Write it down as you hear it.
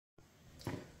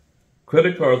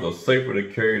Credit cards are safer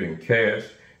to carry than cash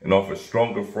and offer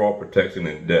stronger fraud protection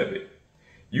than debit.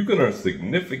 You can earn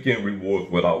significant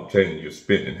rewards without changing your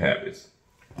spending habits.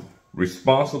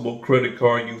 Responsible credit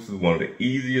card use is one of the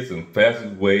easiest and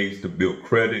fastest ways to build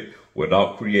credit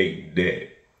without creating debt.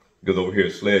 Because over here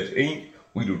at Sledge Inc.,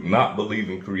 we do not believe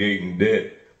in creating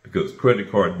debt because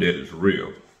credit card debt is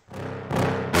real.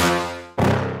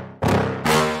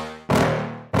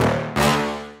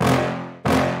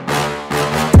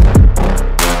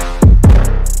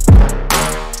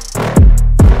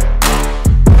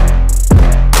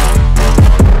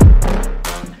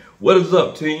 What is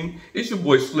up, team? It's your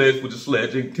boy Sledge with the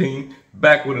Sledge Inc. team,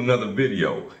 back with another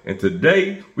video. And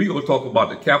today, we're going to talk about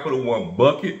the Capital One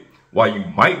bucket, why you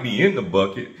might be in the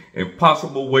bucket, and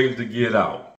possible ways to get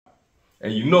out.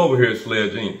 And you know over here at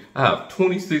Sledge Inc., I have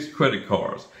 26 credit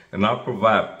cards, and I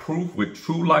provide proof with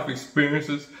true life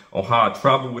experiences on how I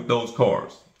travel with those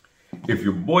cards. If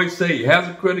your boy say he has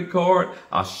a credit card,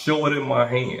 I show it in my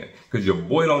hand. Because your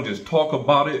boy don't just talk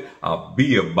about it, I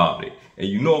be about it. And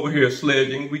you know over here at Sledge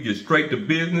Inc., we get straight to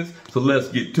business, so let's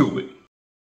get to it.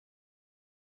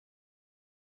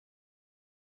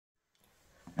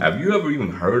 Have you ever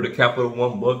even heard of Capital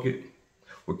One bucket?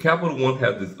 Well, Capital One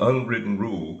has this unwritten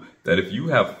rule that if you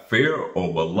have fair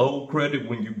or below credit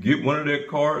when you get one of their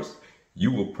cards,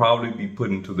 you will probably be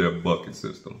put into their bucket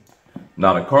system.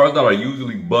 Now, the cards that are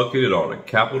usually bucketed are the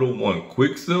Capital One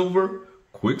Quicksilver,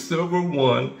 Quicksilver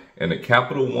One, and the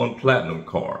Capital One Platinum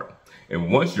card.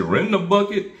 And once you're in the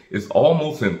bucket, it's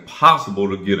almost impossible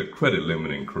to get a credit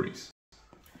limit increase.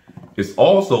 It's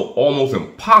also almost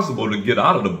impossible to get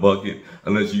out of the bucket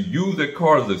unless you use their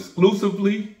cards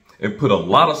exclusively and put a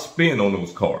lot of spend on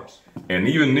those cards. And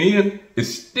even then,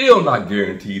 it's still not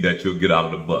guaranteed that you'll get out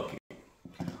of the bucket.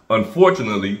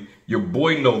 Unfortunately, your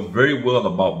boy knows very well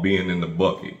about being in the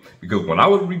bucket because when I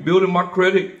was rebuilding my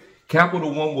credit,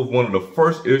 Capital One was one of the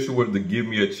first issuers to give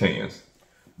me a chance.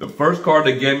 The first card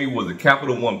they gave me was the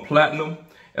Capital One Platinum,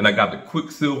 and I got the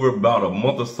Quicksilver about a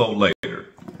month or so later.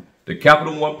 The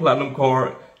Capital One Platinum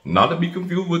card, not to be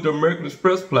confused with the American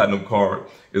Express Platinum card,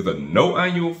 is a no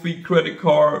annual fee credit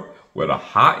card with a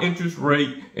high interest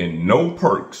rate and no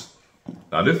perks.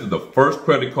 Now, this is the first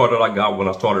credit card that I got when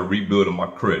I started rebuilding my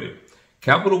credit.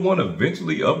 Capital One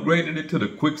eventually upgraded it to the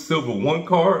Quicksilver One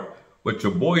card, but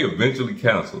your boy eventually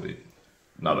canceled it.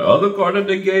 Now, the other card that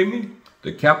they gave me,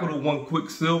 the Capital One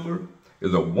Quicksilver,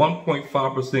 is a 1.5%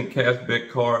 cashback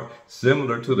card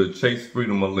similar to the Chase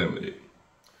Freedom Unlimited.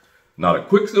 Now, the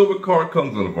Quicksilver card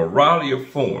comes in a variety of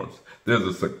forms. There's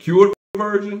a secured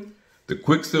version, the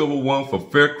Quicksilver One for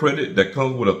fair credit that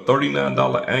comes with a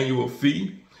 $39 annual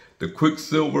fee, the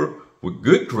Quicksilver with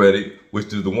good credit, which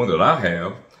is the one that I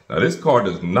have. Now, this card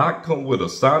does not come with a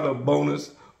sign-up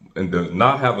bonus and does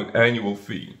not have an annual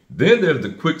fee. Then there's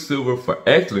the Quicksilver for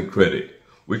excellent credit,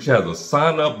 which has a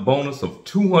sign-up bonus of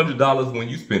 $200 when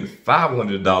you spend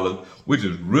 $500, which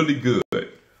is really good.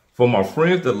 For my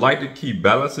friends that like to keep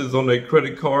balances on their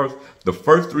credit cards, the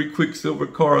first three Quicksilver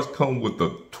cards come with a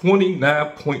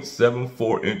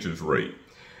 29.74 interest rate.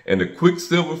 And the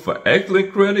Quicksilver for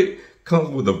excellent credit comes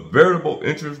with a variable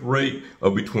interest rate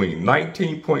of between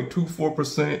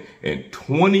 19.24% and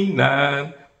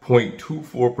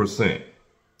 29.24%.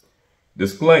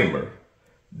 Disclaimer.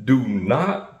 Do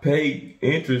not pay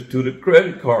interest to the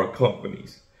credit card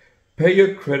companies. Pay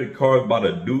your credit card by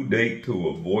the due date to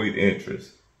avoid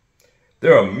interest.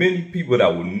 There are many people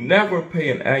that will never pay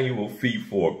an annual fee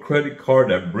for a credit card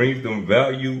that brings them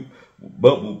value,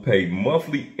 but will pay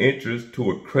monthly interest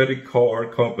to a credit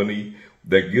card company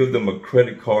that gives them a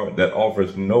credit card that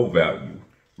offers no value.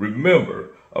 Remember,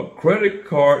 a credit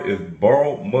card is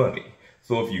borrowed money.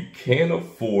 So if you can't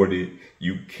afford it,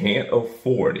 you can't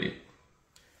afford it.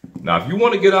 Now, if you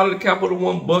want to get out of the Capital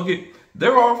One bucket,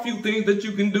 there are a few things that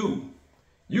you can do.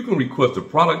 You can request a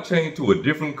product change to a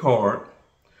different card,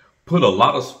 put a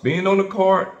lot of spend on the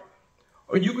card,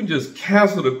 or you can just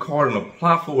cancel the card and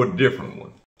apply for a different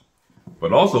one.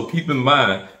 But also keep in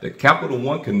mind that Capital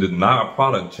One can deny a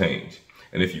product change.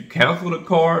 And if you cancel the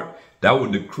card, that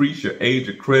will decrease your age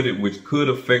of credit, which could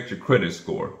affect your credit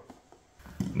score.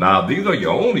 Now, these are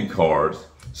your only cards.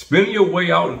 Spending your way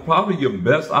out is probably your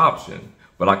best option,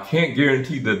 but I can't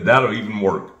guarantee that that'll even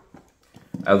work.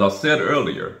 As I said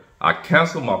earlier, I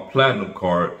canceled my Platinum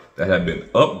card that had been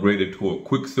upgraded to a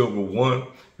Quicksilver One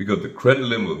because the credit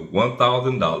limit was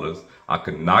 $1,000. I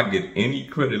could not get any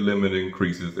credit limit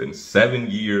increases in 7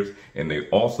 years, and they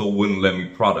also wouldn't let me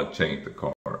product change the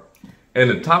card. And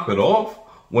to top it off,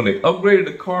 when they upgraded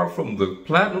the card from the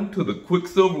Platinum to the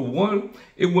Quicksilver One,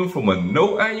 it went from a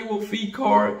no annual fee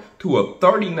card to a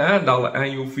 $39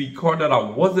 annual fee card that I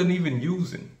wasn't even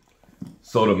using.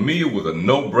 So to me, it was a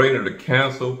no-brainer to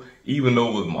cancel, even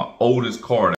though it was my oldest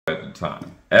card at the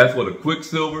time. As for the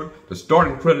Quicksilver, the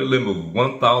starting credit limit was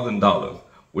 $1,000,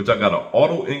 which I got an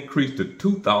auto increase to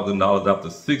 $2,000 after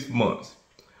 6 months.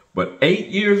 But 8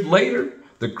 years later,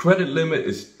 the credit limit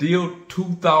is still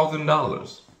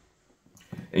 $2,000.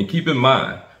 And keep in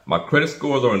mind, my credit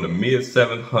scores are in the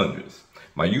mid-700s.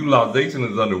 My utilization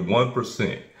is under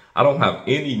 1%. I don't have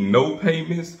any no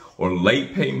payments or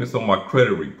late payments on my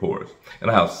credit reports. And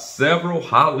I have several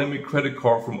high-limit credit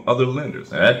cards from other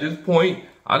lenders. And at this point,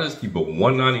 I just keep a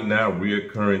 $199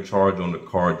 reoccurring charge on the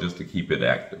card just to keep it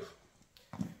active.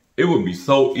 It would be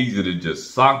so easy to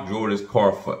just sock Jordan's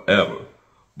card forever.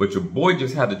 But your boy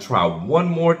just had to try one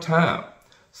more time.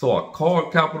 So I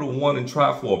called Capital One and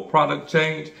tried for a product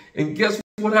change. And guess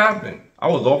what happened? I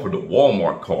was offered a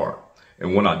Walmart card.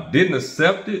 And when I didn't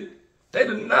accept it, they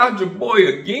denied your boy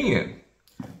again.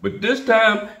 But this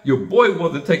time, your boy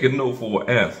wasn't taking no for an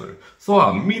answer. So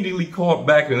I immediately called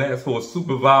back and asked for a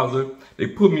supervisor. They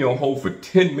put me on hold for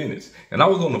 10 minutes. And I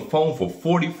was on the phone for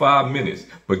 45 minutes.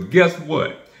 But guess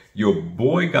what? Your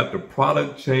boy got the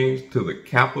product changed to the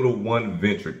Capital One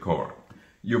Venture card.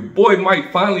 Your boy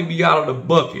might finally be out of the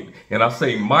bucket. And I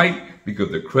say might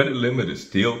because the credit limit is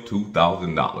still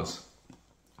 $2,000.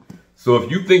 So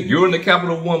if you think you're in the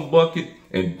Capital One bucket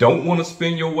and don't want to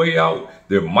spend your way out,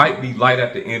 there might be light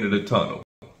at the end of the tunnel.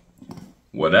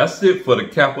 Well, that's it for the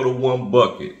Capital One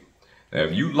bucket. Now,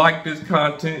 if you like this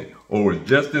content or was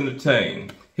just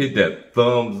entertained, hit that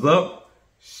thumbs up,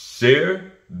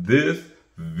 share this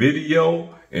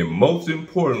video, and most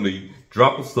importantly,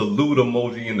 drop a salute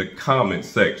emoji in the comment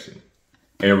section.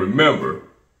 And remember,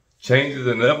 change is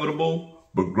inevitable,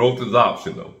 but growth is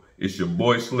optional. It's your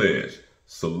boy Sledge.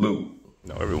 Salute.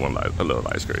 No, everyone likes a little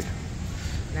ice cream.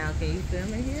 Now, can you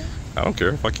film it here? I don't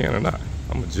care if I can or not.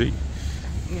 I'm a G.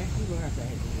 Yeah, you are,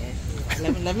 baby.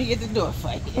 Yeah, let me get the door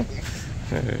for you.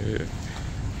 Hey.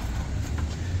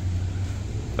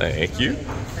 Thank you.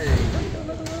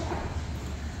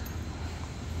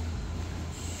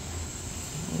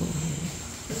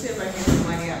 Let's see if I can get some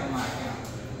money out of my account.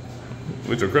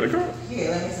 With your credit card? Yeah,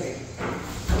 let me see.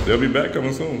 They'll be back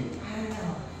coming soon. I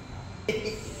know.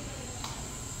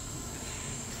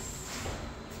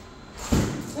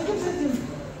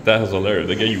 That is hilarious.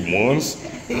 They gave you ones?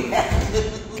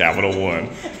 Capital One.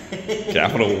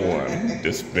 Capital One.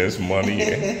 Dispense money.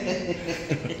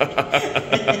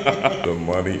 The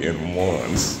money in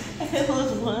ones. It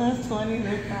was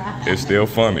 125. It's still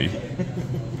funny.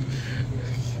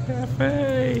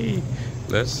 Cafe.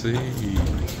 Let's see.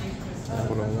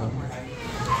 Capital One.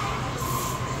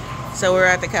 So we're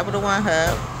at the Capital One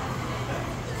Hub.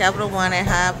 Capital One in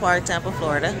Hyde Park, Tampa,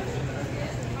 Florida.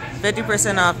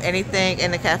 50% off anything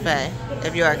in the cafe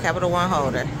if you are a Capital One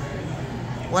holder.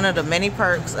 One of the many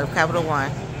perks of Capital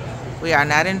One. We are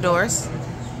not endorsed.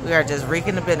 We are just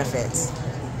reaping the benefits.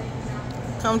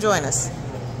 Come join us.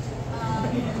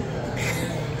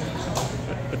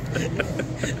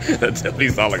 That definitely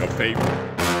sounds like a paper.